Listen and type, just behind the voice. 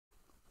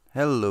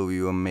Hello,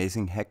 you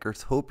amazing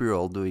hackers. Hope you're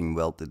all doing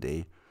well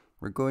today.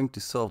 We're going to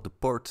solve the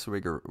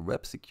Portswigger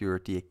Web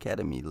Security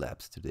Academy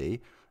labs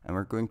today, and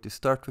we're going to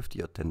start with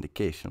the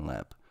authentication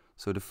lab.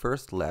 So the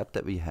first lab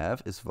that we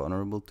have is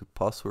vulnerable to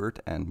password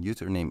and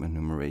username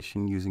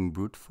enumeration using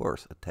brute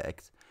force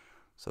attacks.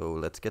 So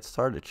let's get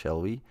started, shall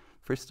we?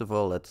 First of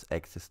all, let's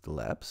access the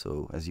lab.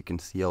 So as you can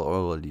see, I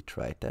already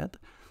tried that.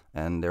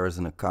 And there is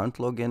an account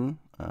login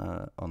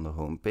on the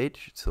home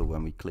page. So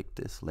when we click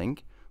this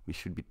link, we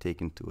should be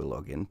taken to a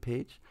login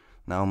page.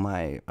 Now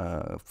my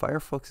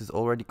Firefox is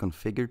already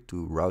configured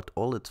to route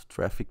all its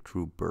traffic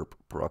through burp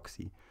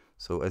proxy.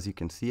 So as you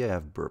can see, I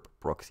have burp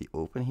proxy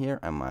open here,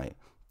 and my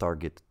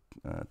target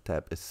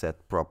tab is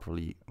set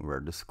properly where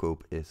the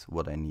scope is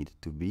what I need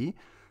it to be.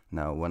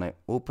 Now when I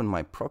open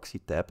my proxy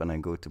tab and I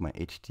go to my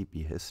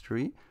HTTP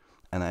history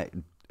and I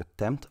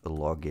attempt a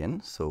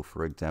login, so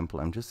for example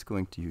I'm just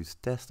going to use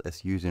test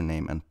as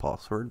username and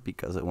password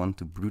because I want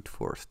to brute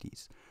force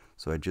these.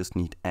 So I just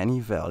need any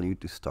value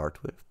to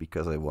start with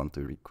because I want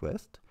to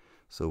request.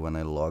 So when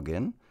I log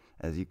in,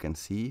 as you can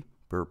see,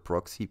 burp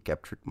proxy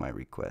captured my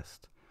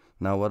request.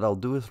 Now what I'll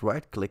do is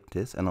right click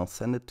this and I'll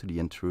send it to the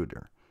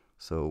intruder.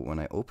 So when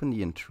I open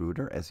the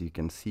intruder, as you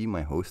can see,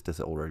 my host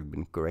has already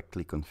been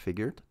correctly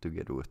configured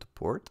together with the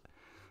port,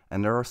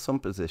 and there are some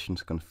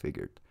positions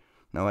configured.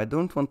 Now I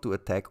don't want to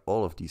attack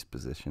all of these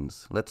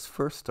positions. Let's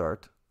first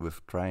start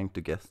with trying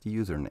to guess the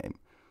username.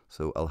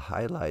 So I'll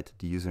highlight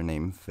the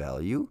username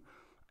value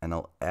and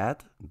I'll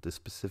add the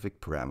specific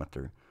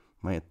parameter.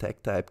 My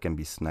attack type can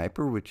be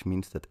sniper, which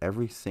means that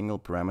every single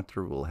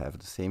parameter will have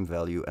the same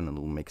value and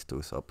it'll mix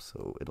those up,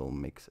 so it'll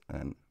mix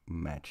and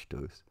match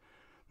those.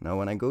 Now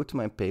when I go to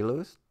my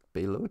payloads,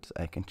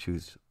 I can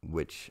choose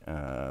which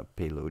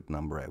payload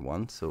number I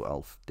want. So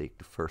I'll take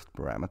the first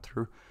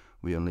parameter.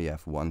 We only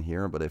have one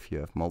here, but if you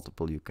have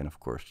multiple, you can of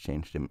course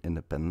change them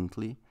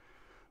independently.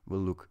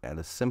 We'll look at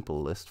a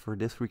simple list for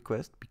this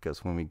request,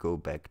 because when we go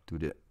back to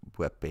the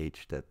web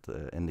page that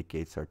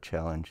indicates our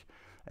challenge,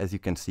 as you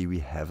can see, we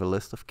have a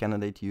list of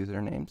candidate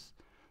usernames.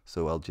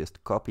 So I'll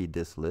just copy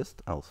this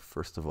list. I'll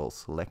first of all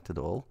select it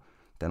all,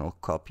 then I'll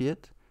copy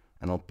it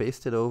and I'll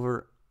paste it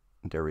over.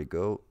 There we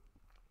go,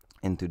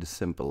 into the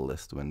simple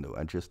list window.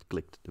 I just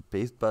clicked the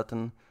paste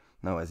button.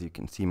 Now as you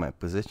can see, my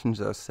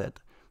positions are set,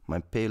 my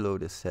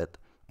payload is set,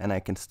 and I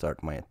can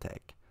start my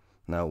attack.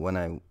 Now when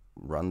I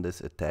run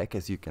this attack,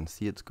 as you can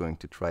see, it's going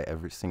to try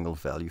every single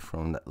value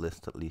from that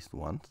list at least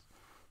once.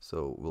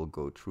 So we'll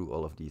go through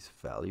all of these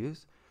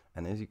values,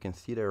 and as you can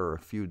see, there are a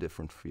few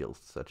different fields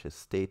such as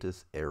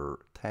status, error,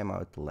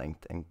 timeout,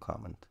 length, and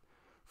comment.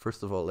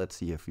 First of all, let's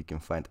see if we can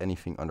find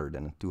anything other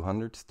than a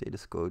 200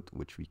 status code,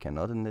 which we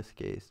cannot in this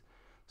case.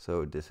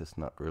 So this is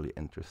not really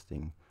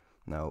interesting.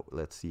 Now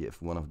let's see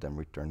if one of them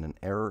returned an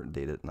error.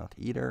 They did not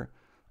either.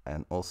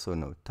 And also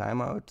no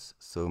timeouts,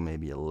 so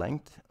maybe a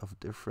length of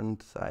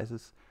different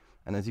sizes.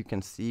 And as you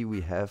can see,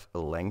 we have a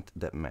length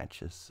that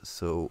matches.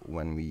 So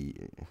when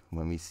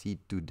we see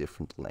two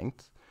different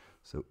lengths,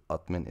 so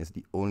admin is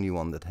the only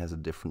one that has a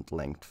different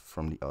length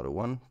from the other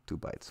one, 2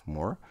 bytes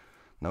more.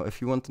 Now,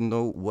 if you want to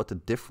know what the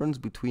difference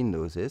between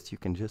those is, you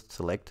can just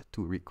select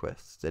two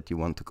requests that you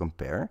want to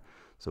compare.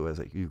 So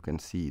as you can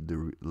see,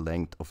 the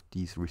length of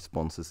these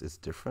responses is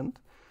different.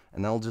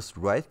 And I'll just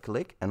right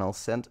click and I'll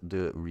send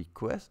the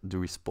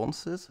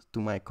responses to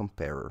my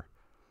comparer.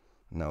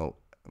 Now,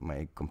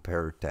 my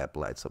comparer tab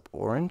lights up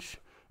orange.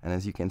 And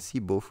as you can see,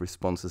 both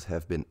responses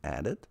have been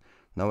added.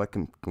 Now I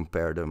can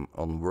compare them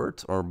on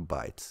words or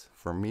bytes.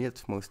 For me,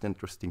 it's most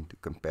interesting to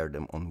compare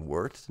them on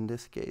words in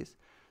this case,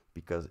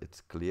 because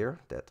it's clear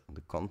that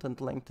the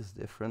content length is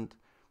different,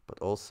 but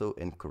also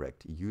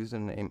incorrect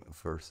username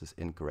versus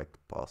incorrect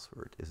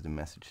password is the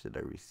message that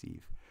I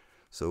receive.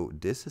 So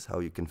this is how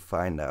you can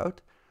find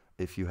out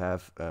if you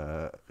have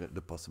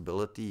the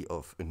possibility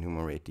of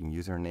enumerating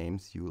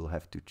usernames. You will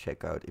have to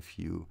check out if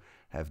you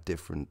have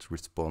different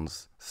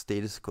response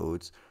status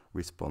codes,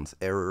 response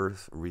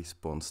errors,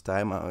 response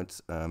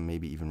timeouts,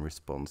 maybe even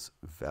response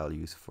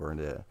values for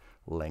the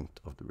length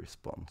of the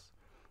response.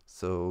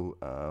 So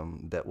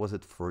that was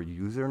it for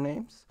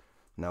usernames.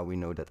 Now we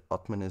know that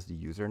admin is the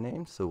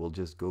username, so we'll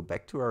just go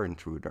back to our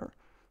intruder.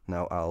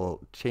 Now I'll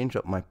change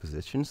up my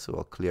positions, so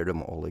I'll clear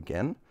them all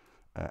again,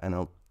 and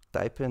I'll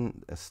type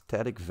in a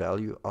static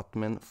value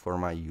admin for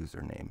my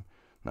username.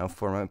 Now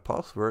for my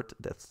password,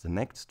 that's the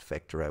next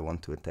factor I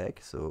want to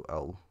attack, so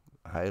I'll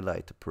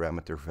highlight the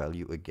parameter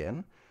value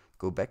again,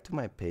 go back to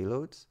my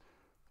payloads,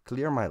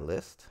 clear my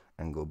list,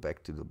 and go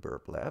back to the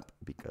burp lab,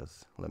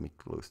 because let me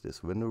close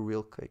this window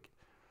real quick.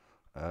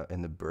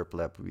 In the burp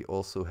lab, we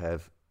also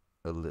have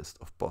a list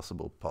of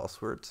possible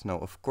passwords. Now,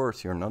 of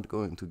course, you're not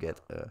going to get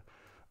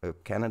a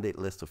candidate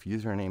list of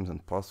usernames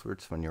and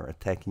passwords when you're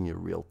attacking your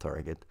real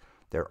target.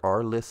 There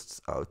are lists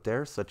out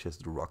there, such as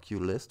the RockU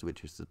list,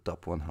 which is the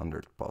top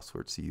 100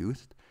 passwords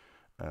used.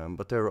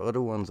 But there are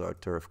other ones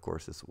out there, of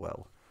course, as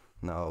well.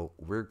 Now,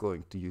 we're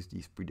going to use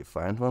these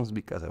predefined ones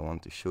because I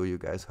want to show you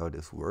guys how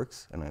this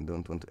works, and I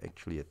don't want to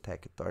actually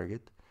attack a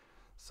target.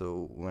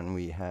 So when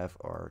we have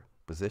our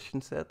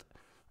position set,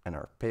 and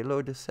our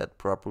payload is set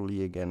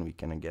properly again, we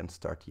can again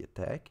start the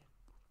attack.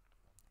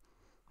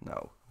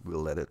 Now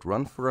we'll let it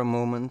run for a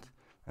moment,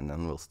 and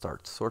then we'll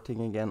start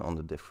sorting again on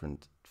the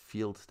different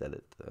fields that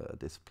it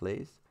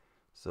displays.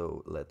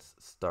 So let's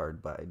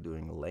start by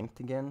doing length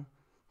again.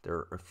 There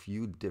are a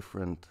few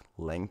different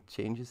length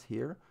changes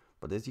here,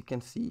 but as you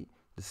can see,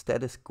 the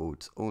status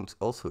codes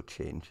also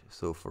change.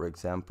 So for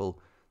example,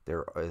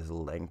 there is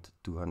length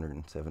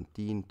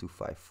 217,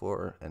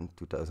 254, and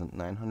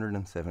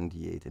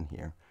 2978 in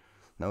here.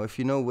 Now if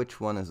you know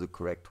which one is the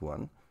correct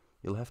one,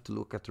 you'll have to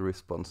look at the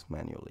response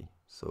manually.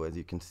 So as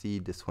you can see,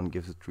 this one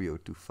gives a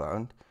 302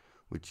 found,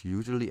 which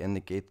usually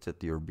indicates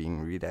that you're being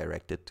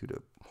redirected to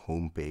the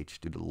home page,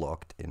 to the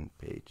logged in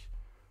page.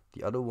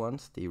 The other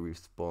ones, they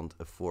respond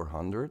a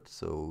 400,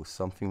 so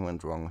something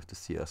went wrong with the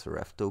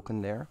CSRF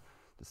token there.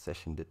 The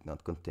session did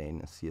not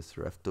contain a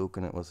CSRF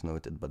token, it was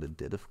noted, but it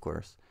did, of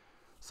course.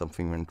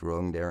 Something went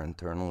wrong there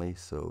internally,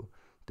 so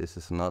this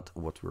is not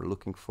what we're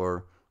looking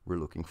for. We're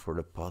looking for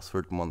the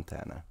password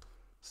Montana.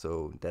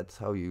 So that's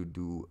how you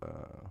do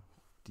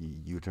the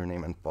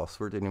username and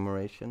password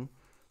enumeration.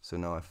 So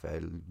now if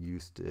I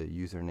use the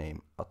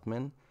username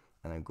admin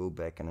and I go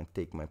back and I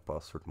take my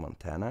password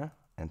Montana,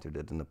 enter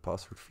that in the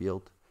password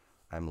field,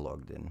 I'm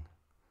logged in.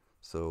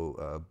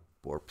 So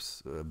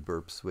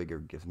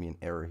Portswigger gives me an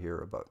error here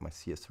about my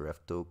CSRF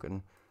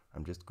token.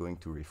 I'm just going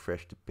to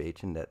refresh the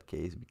page in that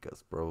case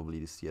because probably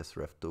the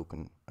CSRF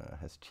token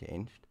has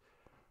changed.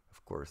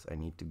 Of course, I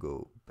need to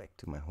go back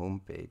to my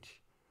home page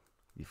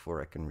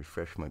before I can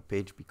refresh my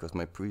page because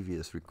my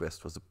previous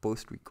request was a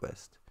post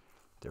request.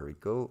 There we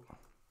go.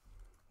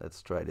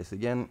 Let's try this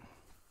again.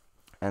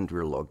 And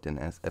we're logged in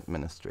as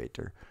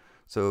administrator.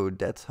 So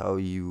that's how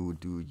you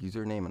do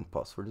username and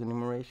password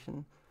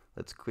enumeration.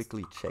 Let's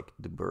quickly check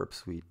the Burp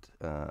Suite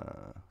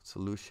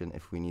solution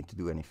if we need to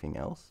do anything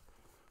else.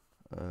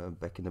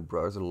 Back in the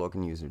browser,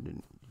 login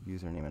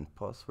username and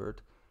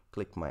password.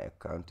 Click my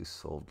account to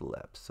solve the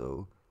lab.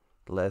 So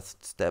the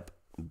last step,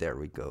 there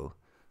we go.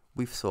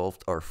 We've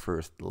solved our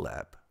first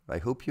lab. I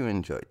hope you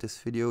enjoyed this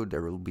video.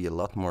 There will be a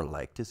lot more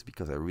like this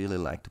because I really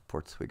like the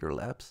Portswigger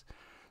labs.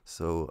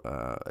 So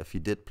if you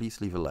did,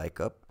 please leave a like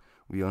up.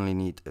 We only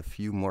need a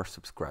few more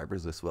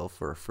subscribers as well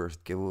for our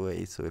first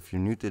giveaway. So if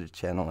you're new to the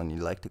channel and you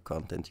like the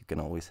content, you can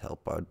always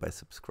help out by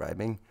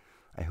subscribing.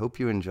 I hope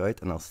you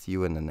enjoyed and I'll see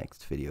you in the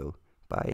next video.